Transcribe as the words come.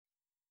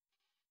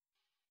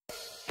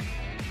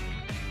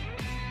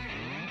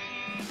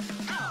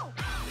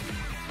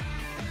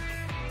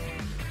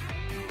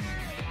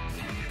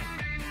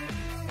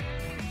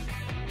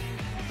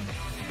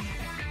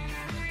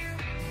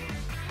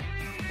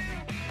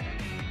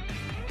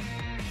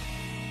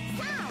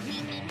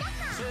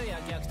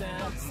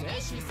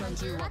AC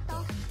 30ワッ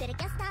ト、テレ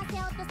キャスター背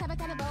負ってサブ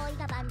カルボーイ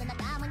がバンド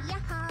仲間にヤッ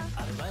ホ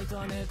ー。アルバイト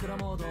はネクラ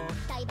モード、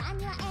対バン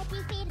には AP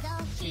フィールド、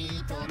人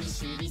見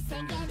知り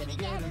宣言で逃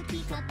げるピ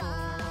カボー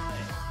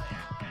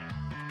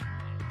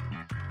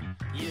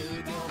イ。言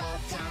うておば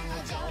ちゃんは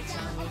嬢ち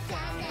ゃん、お金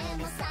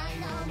も才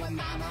能も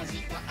生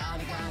地と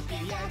あるがって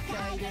厄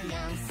介で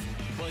やんす。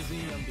Boys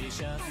in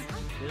ambitious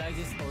like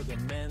this old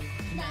man、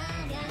 長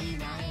い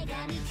前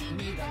髪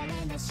君誰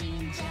の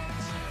信者、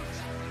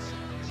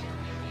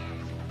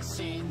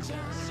信者、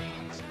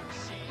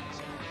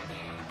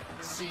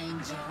信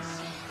者、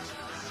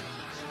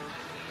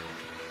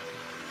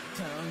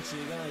勘違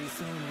い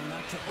するな、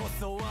競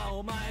争は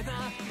お前だ。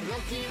ロ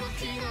キロ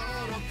キの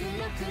ロク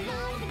ロクロ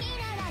ーに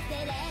ならせ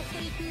レク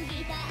リック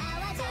ギター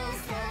はドン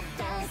ストッ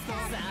プドンストッ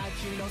プ、さっ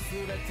きの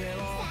全てを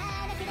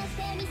さらけ出し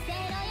てみせ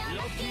ろよ。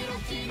ロキロ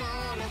キの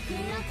ロクロ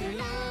ク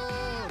ロ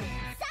ー、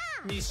さ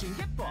あ日進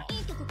月歩、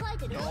いい曲超え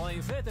てる、動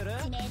員増えてる、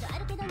知名度あ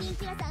るけど人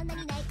気はそんな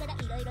にないからい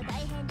ろいろ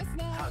大変です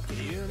ね。はっき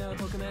り言うなよ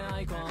匿名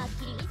アイコン、はっ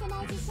きり見せ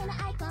ない実写の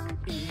アイコン、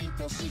いい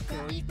年こ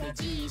いて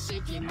自意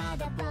識ま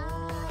だボー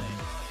イ、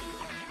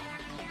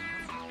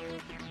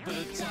ぶっ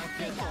ちゃ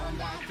けどん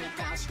だけ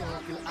賢く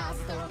ア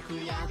ストーク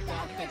やっ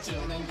たって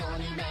10年後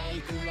に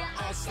メイクは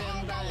落ちて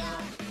んだよ。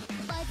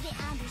ボイズで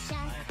アンビシャ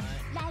ス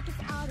like it's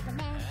all the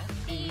man、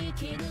 生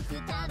き抜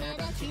くため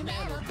だ決め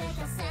ろって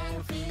かセ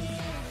ルフィー、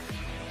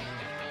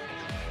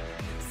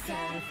セ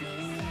ルフィ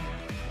ー、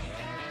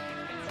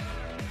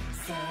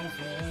セルフ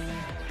ィー、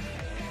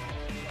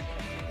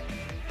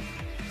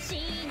死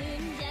ぬ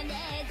んじゃね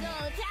えぞ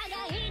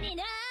互いにな。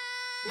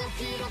ロ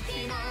キロ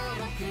キの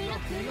ロクロ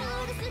クロ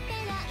ール、捨て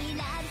ない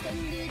ラブソン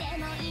グで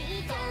もい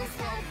い、ドンス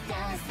トップド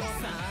ンストッ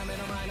プ、さあ目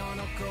の前の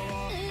ノックを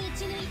打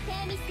ち抜いて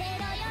みせ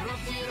ろよ。ロ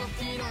キロ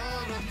キの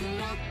ロク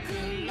ロク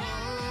ロー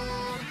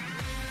ル、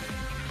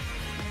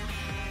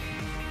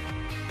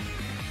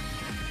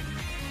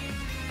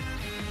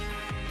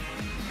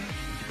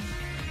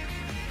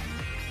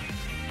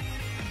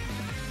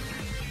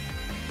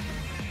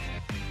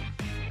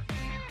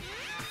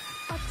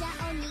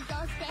濁し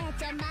て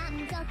ちゃ満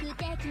足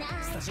的な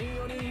スタジ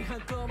オに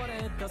運ばれ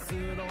たスロ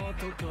ー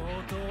と京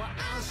都は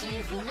安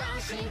心不安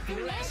心プ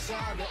レッシャ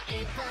ーで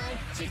いっぱい、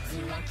実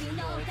は昨日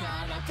か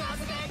ら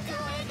風で声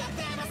が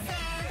出ません。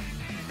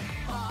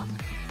は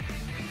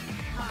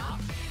は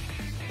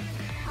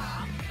は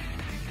は、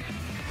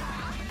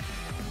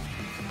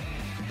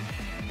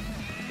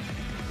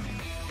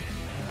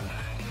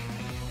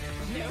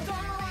ニュートンは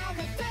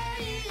絶対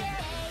いいよ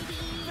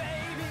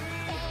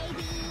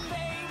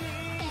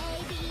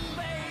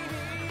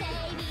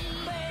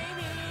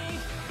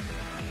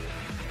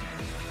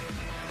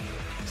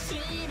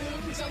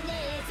じゃね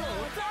えぞ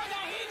お互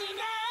いに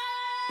な。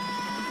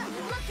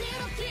ロキ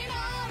ロキの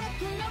ロ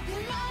クロク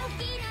ロー、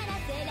吹き鳴ら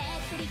せレ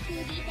クリック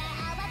ギタ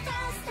ーはド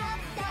ンストッ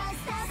プドン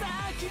ストップ、さ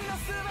あ君の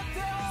全て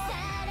をさ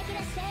らけ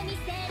出してみ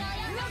せろ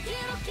よ。ロキ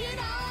ロキ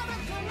のロ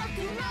クロ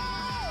クロ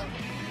ー、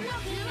ロ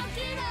キロ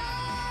キの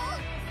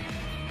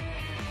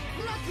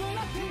ロクロ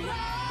クロ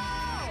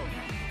ー、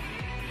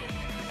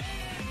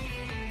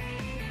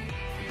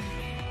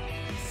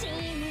死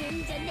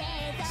ぬんじゃ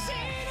ねえぞ、死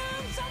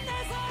ぬんじゃね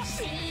えぞ、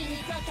死に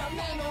かかめ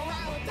のは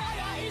お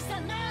互いさ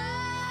な。